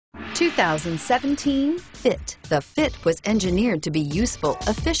2017 Fit. The Fit was engineered to be useful,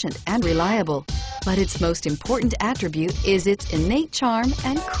 efficient, and reliable. But its most important attribute is its innate charm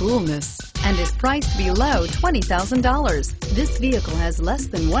and coolness, and is priced below $20,000. This vehicle has less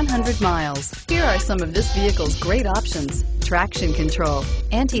than 100 miles. Here are some of this vehicle's great options: traction control,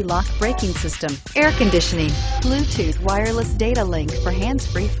 anti-lock braking system, air conditioning, Bluetooth wireless data link for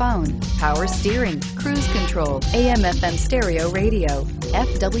hands-free phone, power steering, cruise control, AM/FM stereo radio,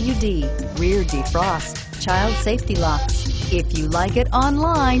 FWD, rear defrost, child safety locks. If you like it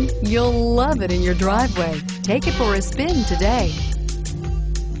online, you'll love it in your driveway. Take it for a spin today.